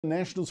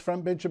Nationals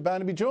frontbencher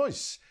Barnaby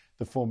Joyce,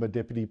 the former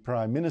Deputy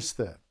Prime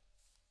Minister.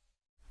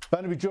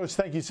 Barnaby Joyce,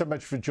 thank you so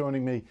much for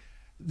joining me.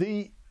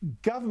 The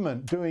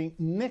government doing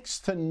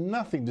next to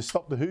nothing to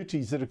stop the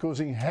Houthis that are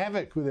causing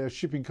havoc with our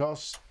shipping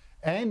costs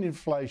and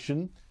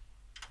inflation.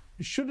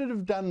 Should it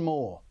have done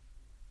more?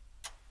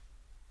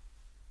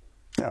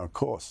 No, of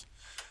course.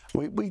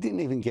 We didn't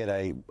even get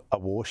a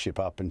warship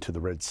up into the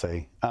Red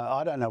Sea.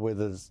 I don't know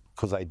whether it's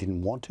because they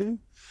didn't want to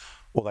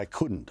or they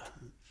couldn't.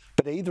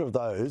 But either of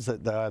those,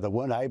 that they either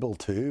weren't able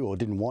to or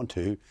didn't want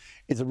to,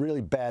 is a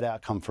really bad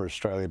outcome for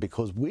Australia,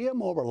 because we are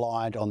more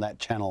reliant on that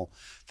channel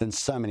than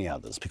so many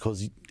others.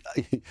 Because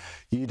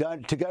you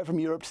don't, to go from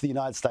Europe to the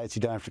United States, you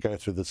don't have to go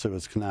through the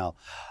Suez Canal,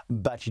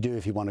 but you do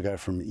if you want to go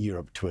from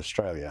Europe to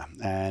Australia.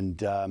 And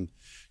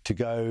to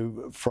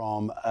go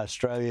from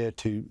Australia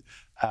to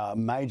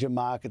major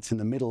markets in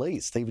the Middle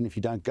East, even if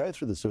you don't go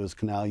through the Suez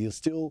Canal, you're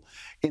still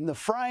in the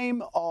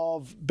frame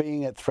of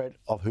being at threat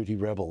of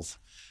Houthi rebels.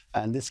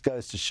 And this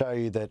goes to show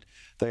you that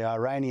the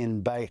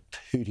Iranian-backed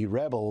Houthi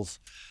rebels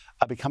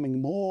are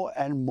becoming more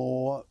and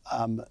more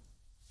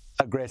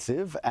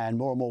aggressive and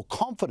more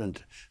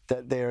confident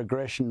that their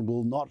aggression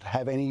will not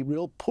have any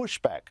real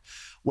pushback.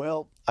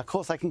 Well, of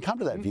course, they can come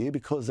to that view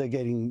because they're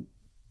getting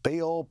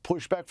be-all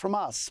pushback from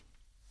us.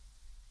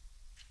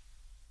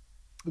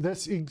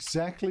 That's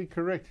exactly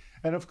correct.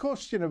 And of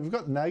course, you know, we've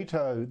got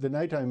NATO, the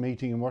NATO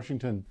meeting in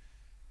Washington,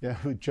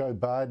 with Joe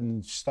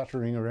Biden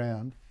stuttering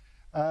around.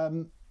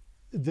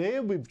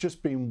 There we've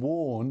just been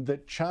warned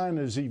that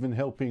China's even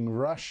helping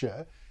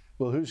Russia.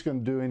 Well, who's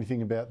going to do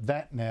anything about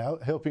that now?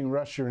 Helping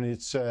Russia in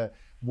its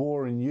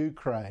war in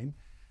Ukraine.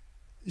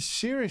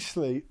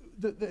 Seriously,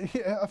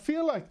 I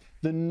feel like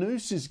the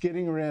noose is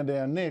getting around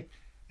our neck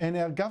and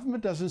our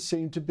government doesn't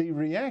seem to be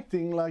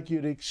reacting like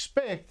you'd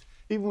expect,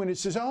 even when it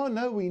says, oh,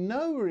 no, we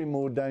know we're in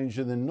more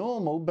danger than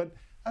normal, but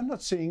I'm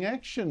not seeing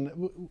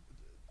action.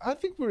 I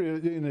think we're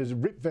in a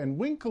Rip Van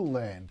Winkle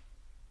land.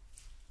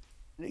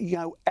 You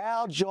know,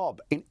 our job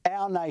in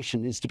our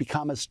nation is to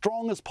become as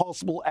strong as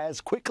possible,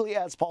 as quickly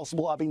as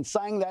possible. I've been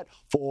saying that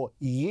for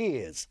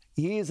years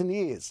and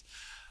years.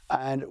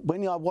 And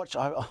when I watch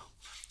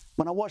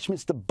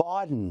Mr.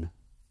 Biden,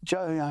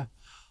 Joe, you know,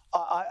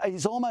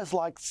 it's almost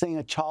like seeing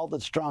a child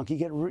that's drunk. You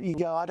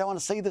go, I don't want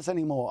to see this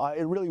anymore.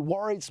 It really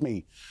worries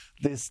me.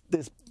 This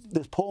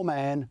poor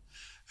man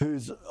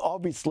who's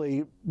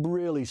obviously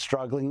really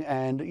struggling,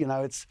 and you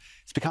know, it's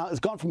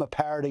gone from a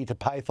parody to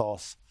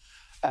pathos.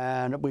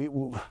 And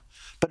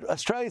but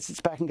Australia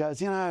sits back and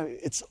goes, you know,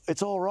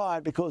 it's all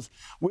right because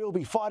we'll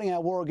be fighting our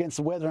war against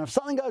the weather. And if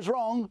something goes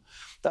wrong,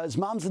 those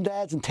mums and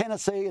dads in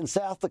Tennessee and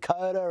South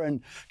Dakota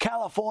and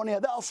California,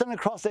 they'll send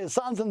across their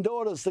sons and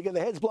daughters to get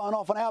their heads blown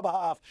off on our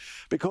behalf.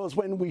 Because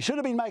when we should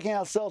have been making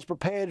ourselves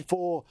prepared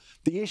for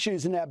the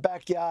issues in our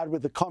backyard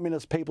with the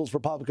Communist People's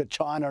Republic of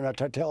China and a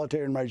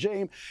totalitarian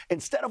regime,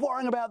 instead of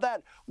worrying about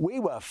that, we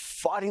were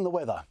fighting the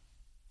weather.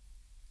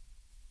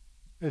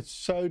 It's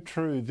so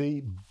true.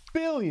 The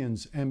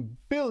billions and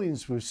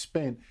billions we've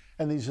spent,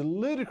 and these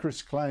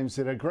ludicrous claims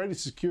that our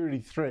greatest security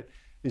threat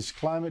is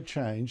climate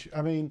change.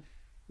 I mean,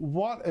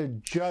 what a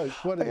joke!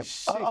 What a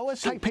sick, I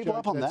always take people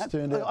up on that.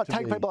 I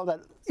take people on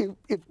that.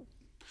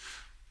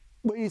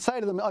 When you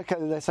say to them, okay,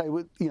 they say,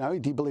 well, you know,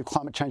 do you believe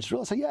climate change is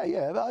real? I say,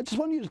 yeah. But I just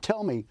want you to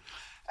tell me,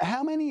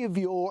 how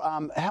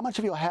much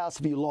of your house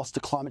have you lost to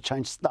climate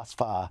change thus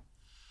far?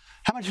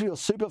 How much of your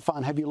super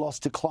fund have you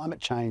lost to climate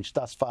change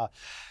thus far?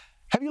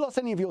 Have you lost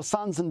any of your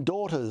sons and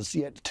daughters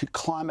yet to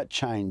climate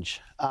change?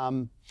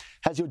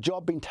 Has your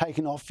job been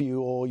taken off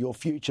you or your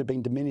future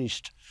been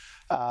diminished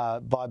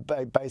by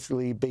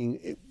basically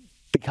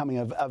becoming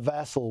a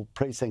vassal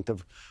precinct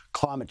of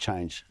climate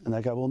change? And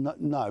they go, well,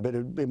 no, but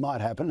it might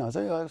happen. And I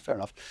say, oh, fair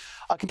enough.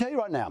 I can tell you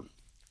right now,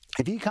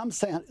 if you come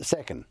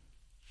second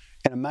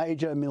in a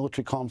major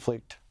military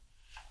conflict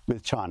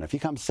with China, if you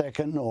come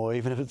second or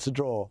even if it's a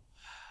draw,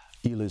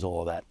 you lose all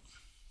of that.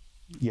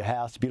 Your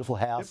house, beautiful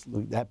house,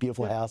 that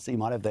beautiful house that you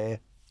might have there,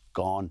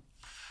 gone.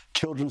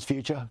 Children's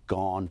future,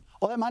 gone.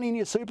 All that money in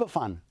your super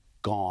fund,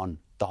 gone.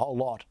 The whole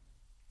lot.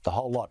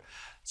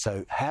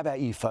 So how about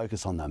you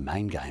focus on the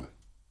main game?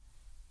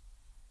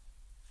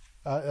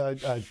 I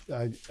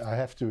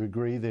have to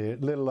agree there,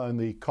 let alone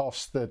the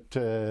cost that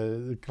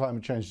the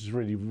climate change is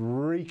really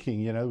wreaking,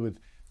 you know, with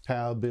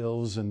power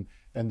bills and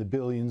the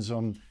billions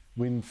on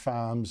wind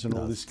farms and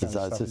all this kind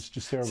of stuff. It's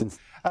just terrible. It's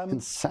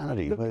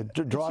insanity. Look, we're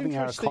driving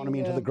our economy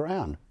into the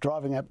ground,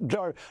 driving our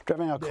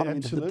economy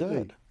into the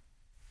dirt.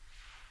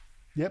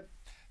 Yep.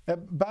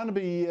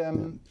 Barnaby,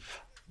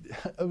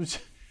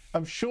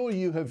 I'm sure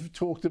you have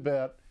talked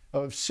about,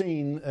 I've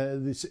seen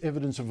this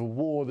evidence of a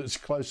war that's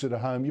closer to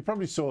home. You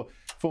probably saw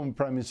former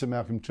Prime Minister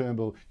Malcolm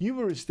Turnbull. You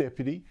were his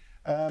deputy,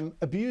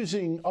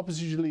 abusing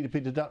opposition leader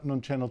Peter Dutton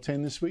on Channel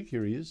 10 this week.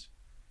 Here he is.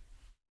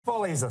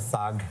 Well, he's a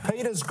thug.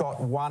 Peter's got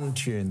one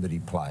tune that he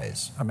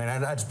plays. I mean,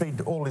 it's been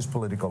all his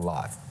political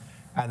life,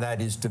 and that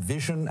is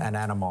division and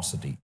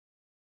animosity.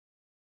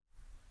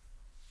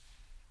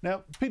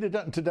 Now, Peter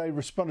Dutton today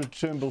responded to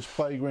Turnbull's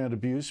playground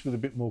abuse with a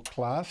bit more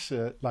class,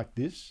 like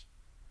this.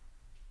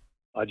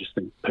 I just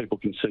think people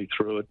can see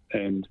through it,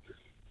 and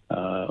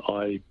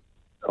I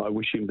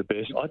wish him the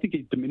best. I think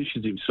he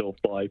diminishes himself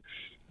by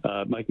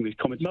making these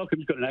comments.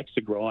 Malcolm's got an axe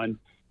to grind.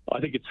 I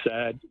think it's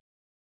sad.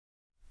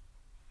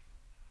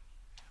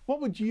 What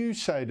would you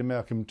say to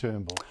Malcolm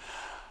Turnbull?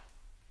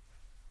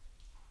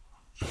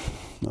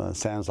 Well, it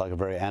sounds like a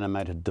very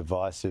animated,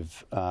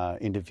 divisive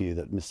interview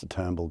that Mr.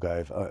 Turnbull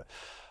gave.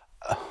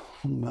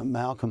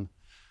 Malcolm,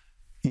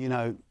 you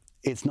know,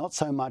 it's not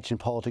so much in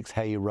politics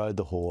how you rode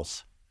the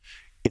horse,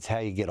 it's how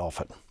you get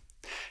off it.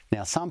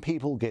 Now, some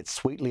people get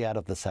sweetly out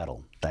of the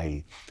saddle.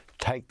 They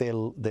take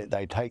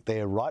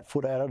their right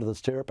foot out of the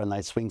stirrup and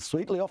they swing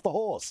sweetly off the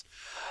horse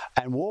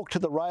and walk to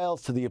the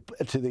rails to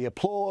the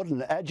applaud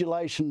and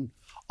adulation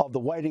of the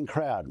waiting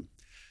crowd.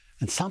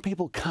 And some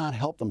people can't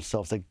help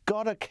themselves. They've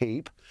got to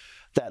keep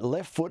that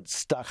left foot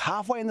stuck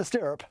halfway in the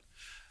stirrup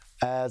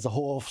as the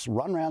horse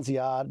run round the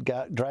yard,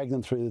 drag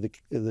them through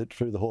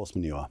the horse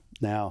manure.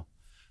 Now,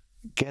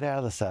 get out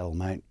of the saddle,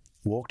 mate.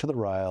 Walk to the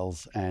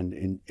rails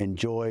and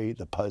enjoy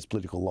the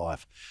post-political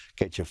life.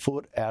 Get your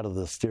foot out of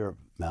the stirrup,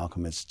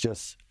 Malcolm. It's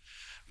just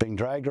being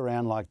dragged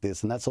around like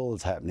this, and that's all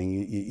that's happening.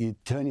 You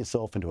turn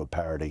yourself into a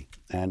parody,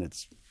 and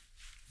it's...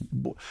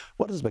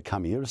 What has it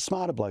become? You're a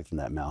smarter bloke than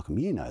that, Malcolm.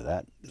 You know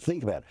that.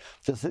 Think about it.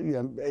 Just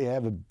you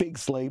have a big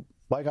sleep,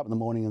 wake up in the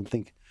morning and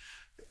think,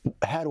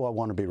 how do I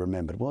want to be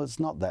remembered? Well, it's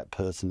not that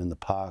person in the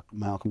park,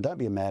 Malcolm. Don't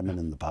be a madman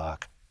in the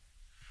park.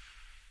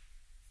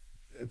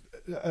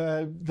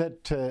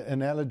 That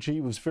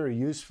analogy was very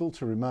useful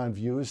to remind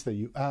viewers that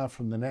you are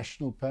from the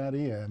National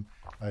Party.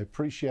 I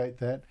appreciate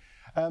that.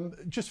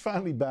 Just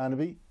finally,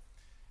 Barnaby,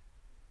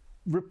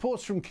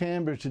 reports from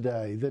Canberra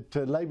today that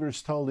Labor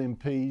has told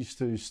MPs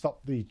to stop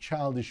the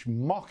childish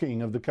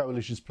mocking of the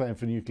Coalition's plan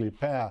for nuclear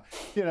power.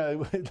 You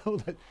know, all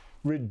that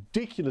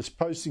ridiculous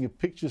posting of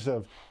pictures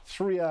of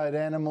three-eyed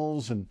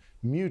animals and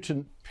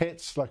mutant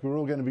pets, like we're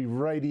all going to be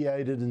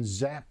radiated and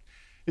zapped.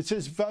 It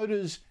says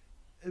voters...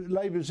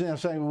 Labor's now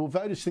saying, well,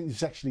 voters think this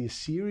is actually a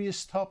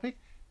serious topic.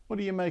 What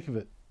do you make of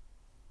it?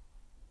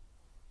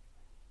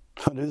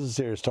 It is a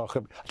serious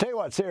topic. I'll tell you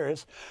why it's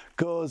serious,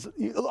 because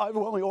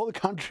overwhelmingly all the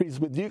countries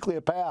with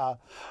nuclear power,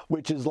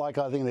 which is like,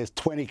 I think there's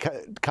 20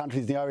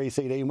 countries in the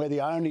OECD, and we're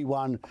the only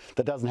one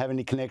that doesn't have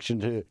any connection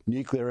to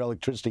nuclear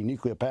electricity,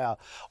 nuclear power.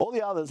 All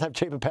the others have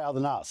cheaper power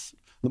than us.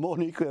 The more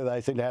nuclear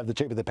they seem to have, the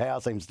cheaper the power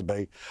seems to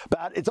be.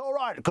 But it's all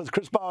right, because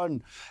Chris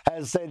Bowen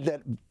has said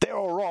that they're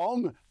all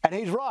wrong, and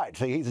he's right.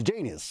 He's a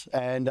genius.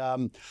 And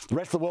the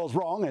rest of the world's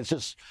wrong. It's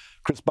just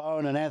Chris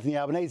Bowen and Anthony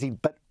Albanese.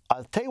 But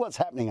I'll tell you what's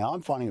happening.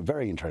 I'm finding it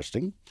very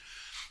interesting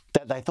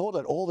that they thought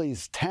that all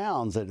these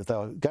towns that if they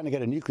were going to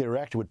get a nuclear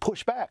reactor would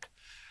push back.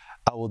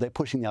 Oh, well, they're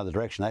pushing the other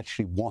direction. They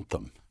actually want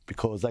them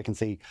because they can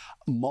see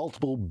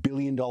multiple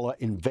billion-dollar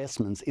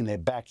investments in their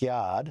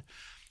backyard.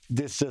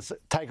 This just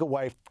take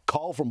away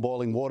coal from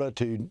boiling water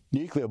to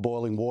nuclear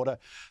boiling water.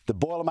 The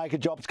boilermaker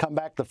jobs come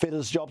back, the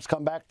fitters' jobs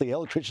come back, the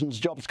electricians'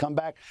 jobs come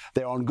back.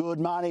 They're on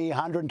good money,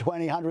 $120,000,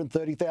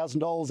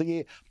 $130,000 a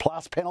year,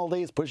 plus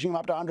penalties, pushing them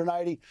up to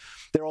 $180,000.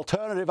 Their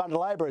alternative under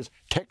Labor is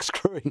tech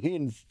screwing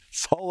in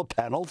solar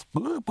panels.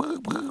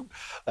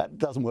 That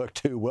doesn't work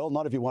too well,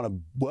 not if you want a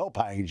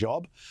well-paying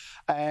job.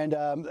 And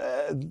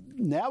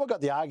now we've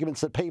got the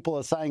arguments that people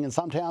are saying in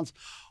some towns,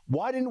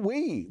 why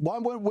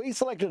weren't we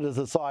selected as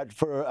a site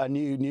for a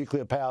new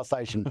nuclear power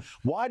station?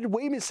 Why did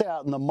we miss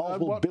out on the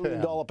multiple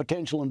billion-dollar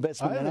potential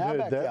investment in our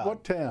backyard? That.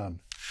 What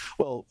town?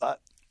 Well,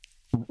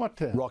 what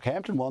town?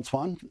 Rockhampton wants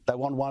one. They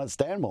want one at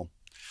Stanmore.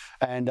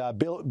 And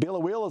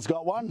Billawheeler's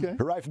got one. Okay.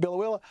 Hooray for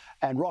Billawheeler.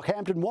 And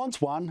Rockhampton wants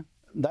one.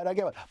 They don't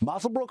get it.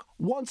 Muswellbrook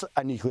wants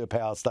a nuclear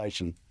power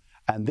station.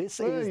 And this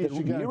is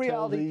the new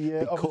reality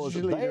because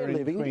they are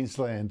living in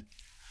Queensland.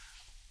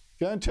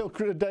 Go and tell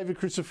David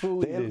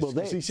Crisafulli this,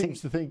 because he seems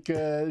to think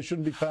it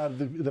shouldn't be part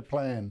of the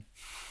plan.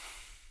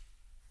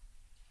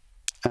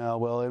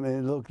 Well, I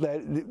mean, look,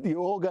 you're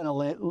all going to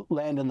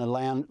land in the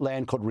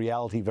land called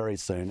reality very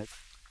soon.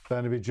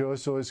 Barnaby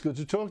Joyce, always good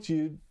to talk to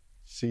you.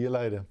 See you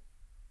later.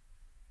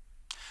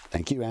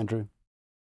 Thank you, Andrew.